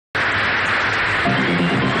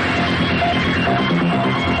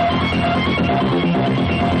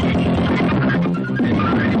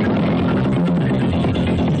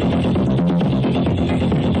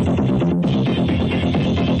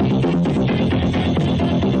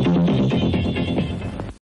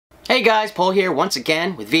Hey guys, Paul here once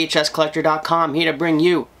again with VHScollector.com, here to bring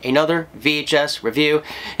you another VHS review.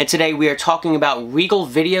 And today we are talking about Regal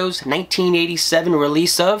Video's 1987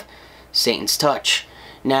 release of Satan's Touch.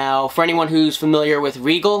 Now, for anyone who's familiar with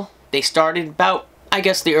Regal, they started about, I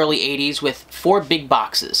guess, the early 80s with 4 big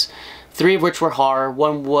boxes. 3 of which were horror,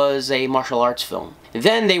 1 was a martial arts film.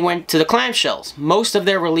 Then they went to the clamshells. Most of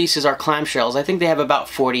their releases are clamshells. I think they have about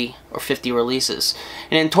 40 or 50 releases.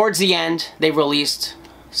 And then towards the end, they released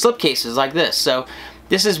slipcases like this. So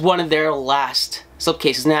this is one of their last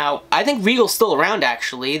slipcases. Now, I think Regal's still around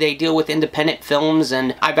actually. They deal with independent films,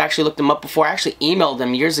 and I've actually looked them up before. I actually emailed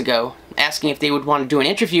them years ago asking if they would want to do an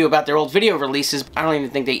interview about their old video releases. I don't even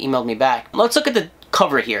think they emailed me back. Let's look at the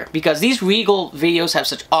cover here, because these Regal videos have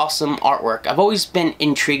such awesome artwork. I've always been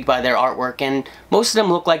intrigued by their artwork, and most of them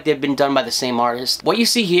look like they've been done by the same artist. What you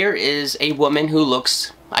see here is a woman who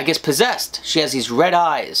looks, I guess, possessed. She has these red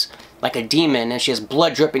eyes like a demon, and she has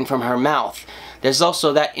blood dripping from her mouth. There's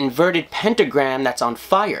also that inverted pentagram that's on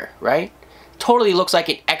fire, right? Totally looks like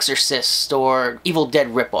an Exorcist or Evil Dead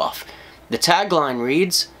ripoff. The tagline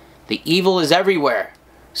reads, "The evil is everywhere."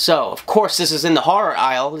 So, of course, this is in the horror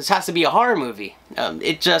aisle. This has to be a horror movie.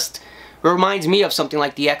 It just reminds me of something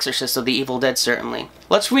like The Exorcist or The Evil Dead, certainly.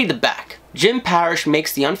 Let's read the back. Jim Parrish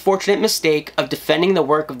makes the unfortunate mistake of defending the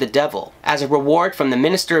work of the devil. As a reward from the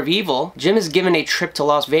Minister of Evil, Jim is given a trip to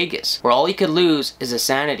Las Vegas, where all he could lose is his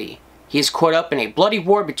sanity. He is caught up in a bloody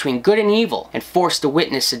war between good and evil, and forced to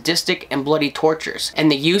witness sadistic and bloody tortures, and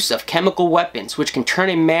the use of chemical weapons which can turn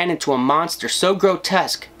a man into a monster so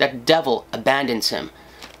grotesque that the devil abandons him.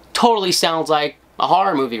 Totally sounds like a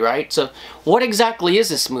horror movie, right? So what exactly is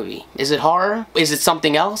this movie? Is it horror? Is it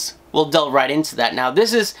something else? We'll delve right into that. Now,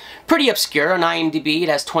 this is pretty obscure. On IMDb, it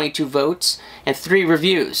has 22 votes and 3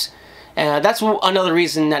 reviews. That's another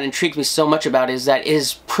reason that intrigued me so much about it, is that it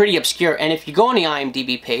is pretty obscure. And if you go on the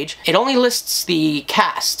IMDb page, it only lists the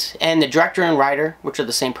cast and the director and writer, which are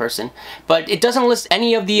the same person, but it doesn't list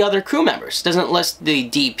any of the other crew members. It doesn't list the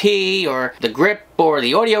DP or the grip or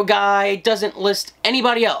the audio guy. It doesn't list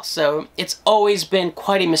anybody else. So it's always been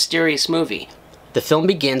quite a mysterious movie. The film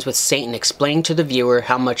begins with Satan explaining to the viewer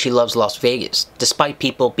how much he loves Las Vegas, despite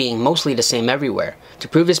people being mostly the same everywhere. To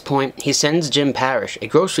prove his point, he sends Jim Parrish, a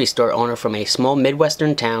grocery store owner from a small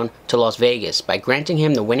Midwestern town, to Las Vegas by granting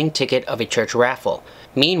him the winning ticket of a church raffle.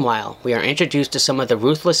 Meanwhile, we are introduced to some of the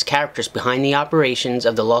ruthless characters behind the operations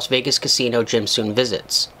of the Las Vegas casino Jim soon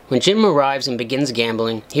visits. When Jim arrives and begins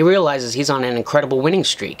gambling, he realizes he's on an incredible winning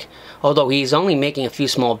streak. Although he's only making a few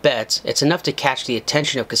small bets, it's enough to catch the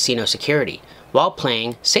attention of casino security. While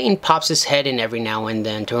playing, Satan pops his head in every now and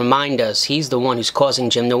then to remind us he's the one who's causing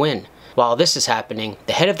Jim to win. While this is happening,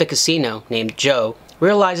 the head of the casino, named Joe,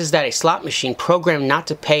 realizes that a slot machine programmed not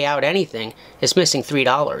to pay out anything is missing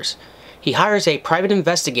 $3. He hires a private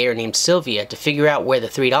investigator named Sylvia to figure out where the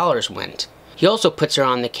 $3 went. He also puts her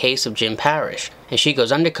on the case of Jim Parrish, and she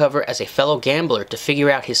goes undercover as a fellow gambler to figure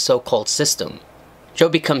out his so-called system. Joe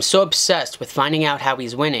becomes so obsessed with finding out how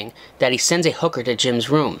he's winning that he sends a hooker to Jim's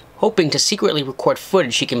room, hoping to secretly record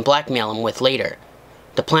footage she can blackmail him with later.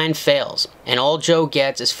 The plan fails, and all Joe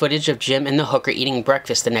gets is footage of Jim and the hooker eating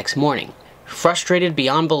breakfast the next morning. Frustrated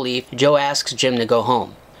beyond belief, Joe asks Jim to go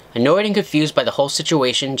home. Annoyed and confused by the whole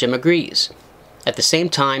situation, Jim agrees. At the same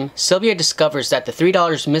time, Sylvia discovers that the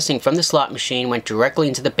 $3 missing from the slot machine went directly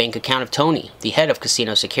into the bank account of Tony, the head of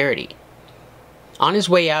casino security. On his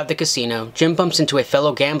way out of the casino, Jim bumps into a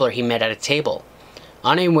fellow gambler he met at a table.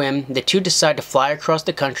 On a whim, the two decide to fly across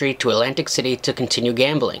the country to Atlantic City to continue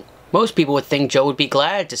gambling. Most people would think Joe would be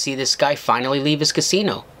glad to see this guy finally leave his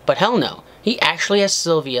casino, but hell no. He actually has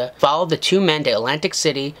Sylvia follow the two men to Atlantic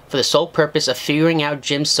City for the sole purpose of figuring out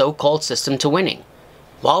Jim's so-called system to winning.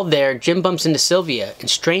 While there, Jim bumps into Sylvia and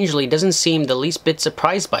strangely doesn't seem the least bit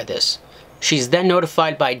surprised by this. She's then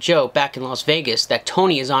notified by Joe back in Las Vegas that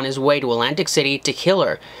Tony is on his way to Atlantic City to kill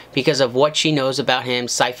her because of what she knows about him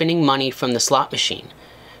siphoning money from the slot machine.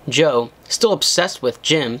 Joe, still obsessed with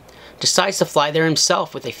Jim, decides to fly there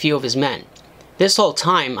himself with a few of his men. This whole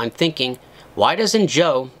time, I'm thinking, why doesn't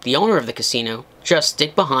Joe, the owner of the casino, just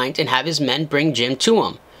stick behind and have his men bring Jim to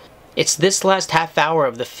him? It's this last half hour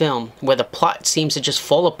of the film where the plot seems to just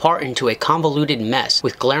fall apart into a convoluted mess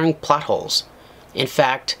with glaring plot holes. In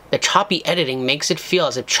fact, the choppy editing makes it feel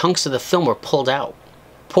as if chunks of the film were pulled out.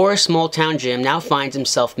 Poor small-town Jim now finds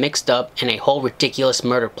himself mixed up in a whole ridiculous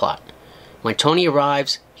murder plot. When Tony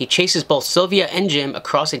arrives, he chases both Sylvia and Jim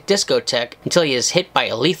across a discotheque until he is hit by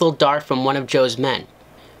a lethal dart from one of Joe's men.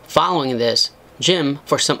 Following this, Jim,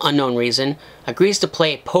 for some unknown reason, agrees to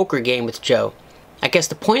play a poker game with Joe. I guess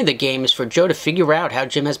the point of the game is for Joe to figure out how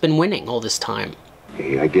Jim has been winning all this time.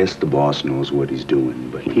 Hey, I guess the boss knows what he's doing,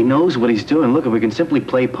 but... He knows what he's doing. Look, if we can simply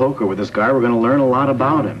play poker with this guy, we're going to learn a lot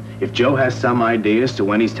about him. If Joe has some idea as to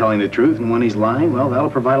when he's telling the truth and when he's lying, well, that'll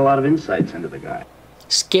provide a lot of insights into the guy.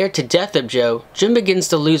 Scared to death of Joe, Jim begins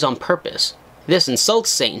to lose on purpose. This insults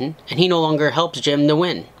Satan, and he no longer helps Jim to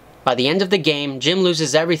win. By the end of the game, Jim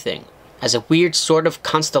loses everything. As a weird sort of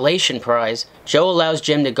constellation prize, Joe allows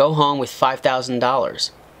Jim to go home with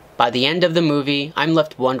 $5,000. By the end of the movie, I'm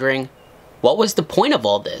left wondering, what was the point of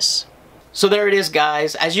all this? So there it is,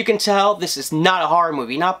 guys. As you can tell, this is not a horror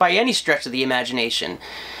movie, not by any stretch of the imagination.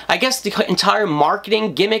 I guess the entire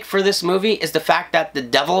marketing gimmick for this movie is the fact that the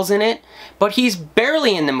devil's in it, but he's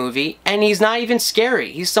barely in the movie, and he's not even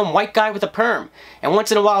scary. He's some white guy with a perm. And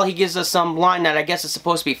once in a while, he gives us some line that I guess is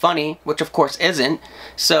supposed to be funny, which of course isn't.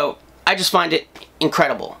 So I just find it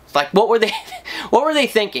incredible. Like, what were they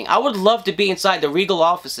thinking? I would love to be inside the Regal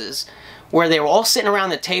offices where they were all sitting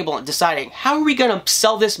around the table and deciding, how are we going to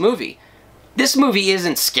sell this movie? This movie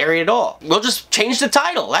isn't scary at all. We'll just change the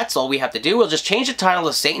title. That's all we have to do. We'll just change the title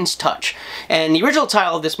to Satan's Touch. And the original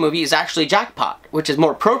title of this movie is actually Jackpot, which is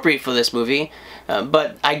more appropriate for this movie.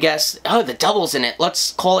 But I guess, oh, the devil's in it.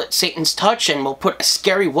 Let's call it Satan's Touch, and we'll put a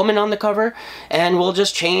scary woman on the cover, and we'll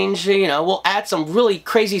just change, you know, we'll add some really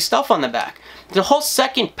crazy stuff on the back. The whole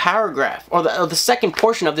second paragraph, or the second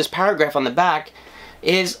portion of this paragraph on the back,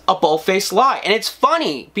 is a bold-faced lie. And it's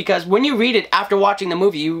funny because when you read it after watching the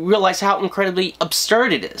movie, you realize how incredibly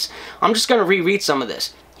absurd it is. I'm just going to reread some of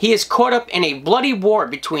this. He is caught up in a bloody war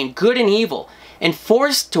between good and evil and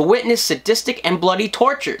forced to witness sadistic and bloody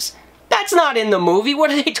tortures. That's not in the movie. What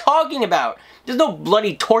are they talking about? There's no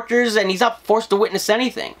bloody tortures, and he's not forced to witness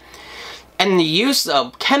anything. And the use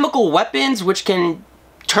of chemical weapons which can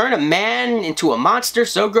turn a man into a monster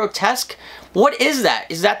so grotesque. What is that?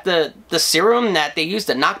 Is that the serum that they use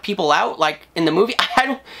to knock people out, like in the movie?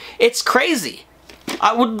 It's crazy.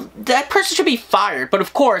 That person should be fired. But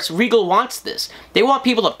of course, Regal wants this. They want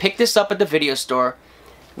people to pick this up at the video store,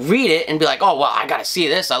 read it, and be like, oh, well, I gotta see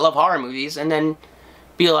this. I love horror movies. And then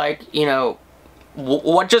be like, you know,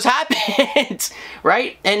 what just happened,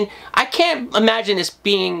 right? And I can't imagine this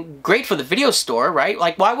being great for the video store, right?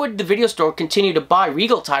 Like, why would the video store continue to buy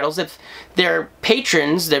Regal titles if their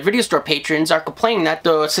patrons, their video store patrons, are complaining that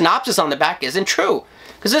the synopsis on the back isn't true?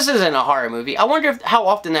 Because this isn't a horror movie. I wonder how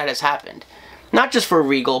often that has happened. Not just for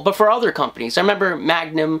Regal, but for other companies. I remember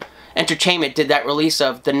Magnum Entertainment did that release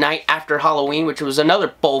of The Night After Halloween, which was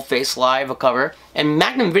another bold-faced lie of a cover. And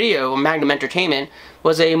Magnum Video, Magnum Entertainment,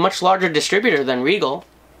 was a much larger distributor than Regal.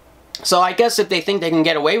 So I guess if they think they can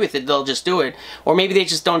get away with it, they'll just do it. Or maybe they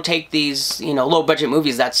just don't take these, you know, low-budget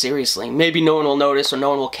movies that seriously. Maybe no one will notice or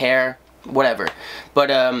no one will care, whatever. But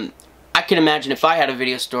I can imagine if I had a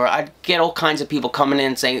video store, I'd get all kinds of people coming in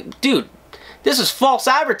and saying, dude, this is false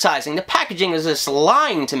advertising. The packaging is just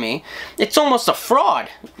lying to me. It's almost a fraud,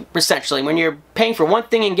 essentially. When you're paying for one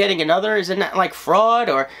thing and getting another, isn't that like fraud?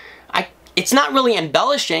 Or it's not really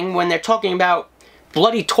embellishing when they're talking about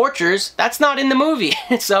bloody tortures. That's not in the movie.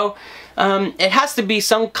 So it has to be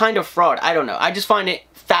some kind of fraud. I don't know. I just find it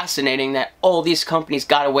fascinating that all these companies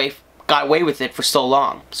got away with it for so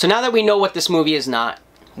long. So now that we know what this movie is not,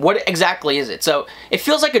 what exactly is it? So it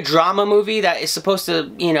feels like a drama movie that is supposed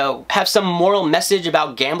to, you know, have some moral message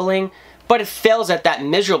about gambling, but it fails at that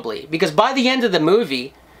miserably. Because by the end of the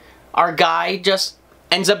movie, our guy just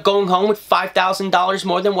ends up going home with $5,000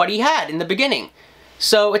 more than what he had in the beginning.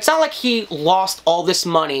 So it's not like he lost all this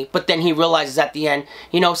money, but then he realizes at the end,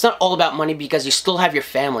 you know, it's not all about money because you still have your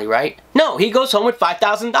family, right? No, he goes home with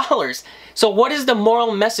 $5,000. So what is the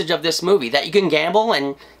moral message of this movie? That you can gamble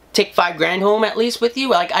and take $5 grand home at least with you?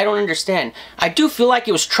 Like, I don't understand. I do feel like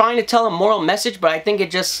it was trying to tell a moral message, but I think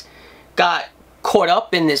it just got caught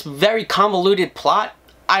up in this very convoluted plot.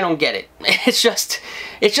 I don't get it. It's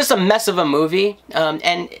just a mess of a movie.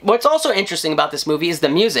 And what's also interesting about this movie is the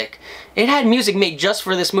music. It had music made just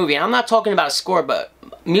for this movie. And I'm not talking about a score, but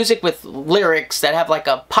music with lyrics that have like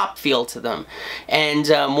a pop feel to them. And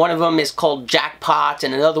one of them is called Jackpot,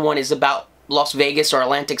 and another one is about Las Vegas or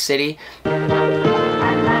Atlantic City.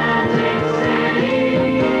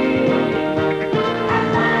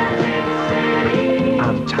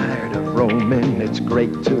 It's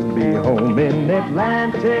great to be home in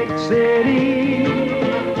Atlantic City.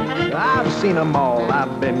 I've seen them all,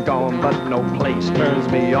 I've been gone, but no place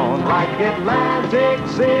turns me on like Atlantic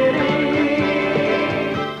City.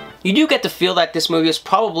 you do get the feel that this movie is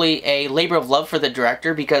probably a labor of love for the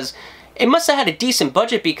director, because it must have had a decent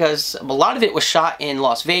budget, because a lot of it was shot in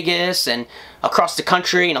Las Vegas and across the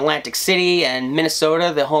country in Atlantic City and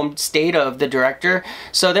Minnesota, the home state of the director.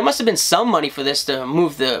 So there must have been some money for this to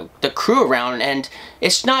move the crew around. And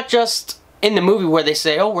it's not just in the movie where they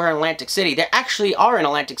say, oh, we're in Atlantic City. They actually are in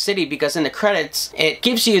Atlantic City, because in the credits, it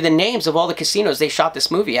gives you the names of all the casinos they shot this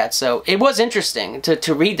movie at. So it was interesting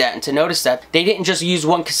to read that and to notice that they didn't just use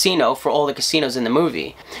one casino for all the casinos in the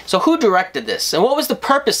movie. So who directed this? And what was the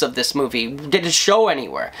purpose of this movie? Did it show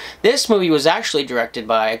anywhere? This movie was actually directed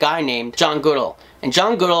by a guy named John Goodell. And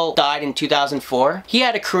John Goodell died in 2004. He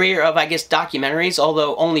had a career of, I guess, documentaries,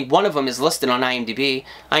 although only one of them is listed on IMDb.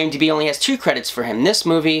 IMDb only has 2 credits for him, this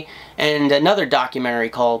movie and another documentary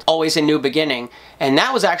called Always a New Beginning. And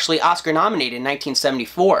that was actually Oscar nominated in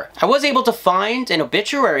 1974. I was able to find an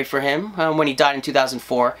obituary for him when he died in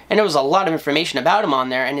 2004, and there was a lot of information about him on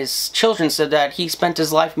there, and his children said that he spent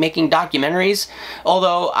his life making documentaries,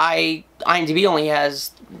 although IMDb only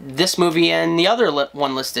has this movie and the other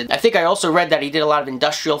one listed. I think I also read that he did a lot of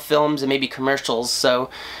industrial films and maybe commercials, so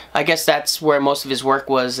I guess that's where most of his work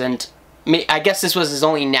was, and I guess this was his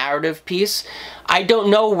only narrative piece. I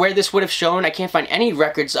don't know where this would have shown. I can't find any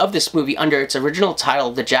records of this movie under its original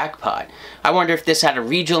title, The Jackpot. I wonder if this had a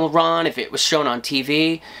regional run, if it was shown on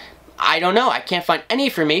TV. I don't know. I can't find any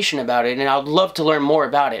information about it, and I'd love to learn more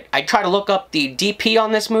about it. I tried to look up the DP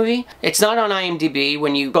on this movie. It's not on IMDb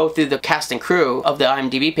when you go through the cast and crew of the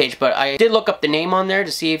IMDb page, but I did look up the name on there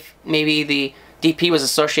to see if maybe the DP was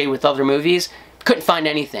associated with other movies. Couldn't find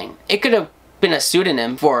anything. It could have been a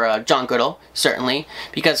pseudonym for John Goodell, certainly,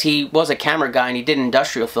 because he was a camera guy and he did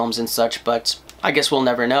industrial films and such, but I guess we'll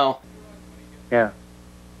never know. Yeah.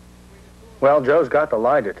 Well, Joe's got the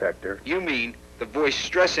lie detector. You mean the voice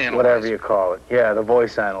stress analyzer? Whatever you call it. Yeah, the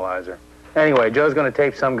voice analyzer. Anyway, Joe's going to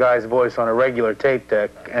tape some guy's voice on a regular tape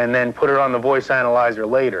deck and then put it on the voice analyzer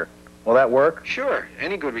later. Will that work? Sure.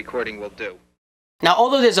 Any good recording will do. Now,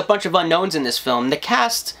 although there's a bunch of unknowns in this film,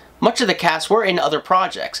 much of the cast were in other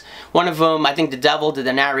projects. One of them, I think The Devil, did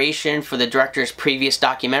the narration for the director's previous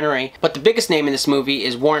documentary. But the biggest name in this movie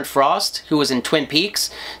is Warren Frost, who was in Twin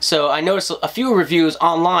Peaks. So I noticed a few reviews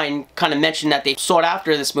online kind of mentioned that they sought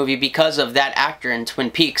after this movie because of that actor in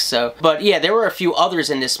Twin Peaks. So, but yeah, there were a few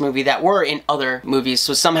others in this movie that were in other movies.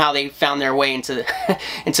 So somehow they found their way into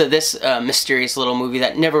into this mysterious little movie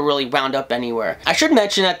that never really wound up anywhere. I should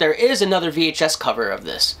mention that there is another VHS cover of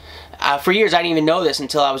this. For years, I didn't even know this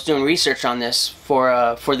until I was doing research on this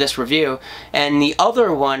for this review. And the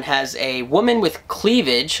other one has a woman with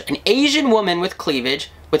cleavage, an Asian woman with cleavage,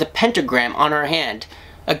 with a pentagram on her hand.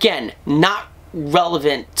 Again, not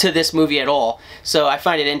relevant to this movie at all. So I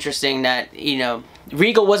find it interesting that, you know,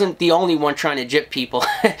 Regal wasn't the only one trying to gyp people.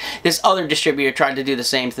 This other distributor tried to do the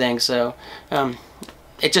same thing. So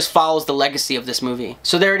it just follows the legacy of this movie.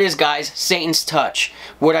 So there it is, guys. Satan's Touch.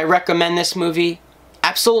 Would I recommend this movie?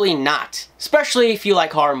 Absolutely not. Especially if you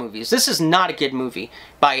like horror movies. This is not a good movie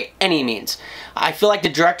by any means. I feel like the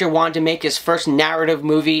director wanted to make his first narrative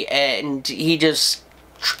movie and he just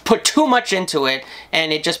put too much into it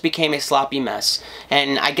and it just became a sloppy mess.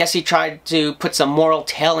 And I guess he tried to put some moral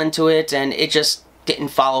tale into it and it just didn't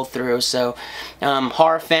follow through. So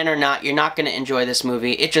horror fan or not, you're not going to enjoy this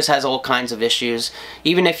movie. It just has all kinds of issues.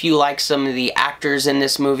 Even if you like some of the actors in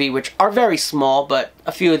this movie, which are very small, but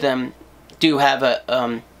a few of them do have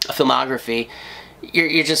a filmography,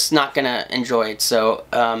 you're just not gonna enjoy it. So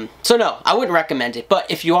so no, I wouldn't recommend it. But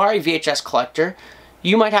if you are a VHS collector,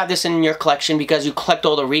 you might have this in your collection because you collect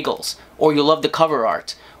all the Regals, or you love the cover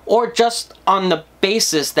art, or just on the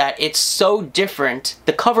basis that it's so different.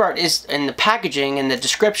 The cover art is, and the packaging and the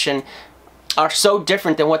description are so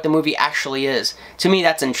different than what the movie actually is. To me,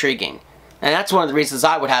 that's intriguing. And that's one of the reasons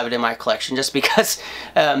I would have it in my collection, just because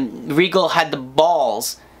Regal had the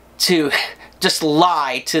balls to just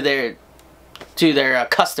lie to their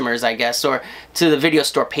customers, I guess, or to the video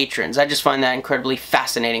store patrons. I just find that incredibly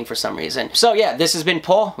fascinating for some reason. So yeah, this has been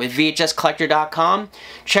Paul with VHScollector.com.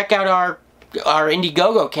 Check out our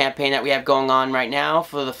Indiegogo campaign that we have going on right now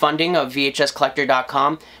for the funding of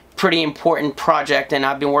VHScollector.com. Pretty important project, and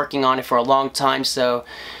I've been working on it for a long time, so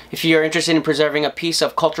if you're interested in preserving a piece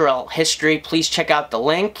of cultural history, please check out the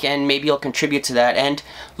link and maybe you'll contribute to that. And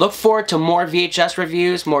look forward to more VHS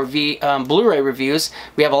reviews, more Blu-ray reviews.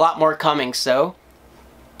 We have a lot more coming, so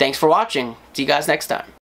thanks for watching. See you guys next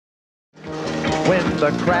time. When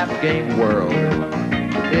the crap game world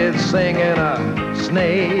is singing a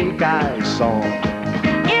snake eyes song,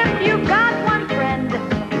 If you got one friend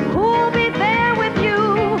who'll be there with you,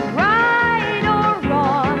 right or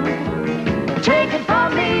wrong, take it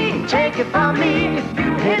from me, if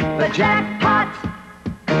you hit Jackpot.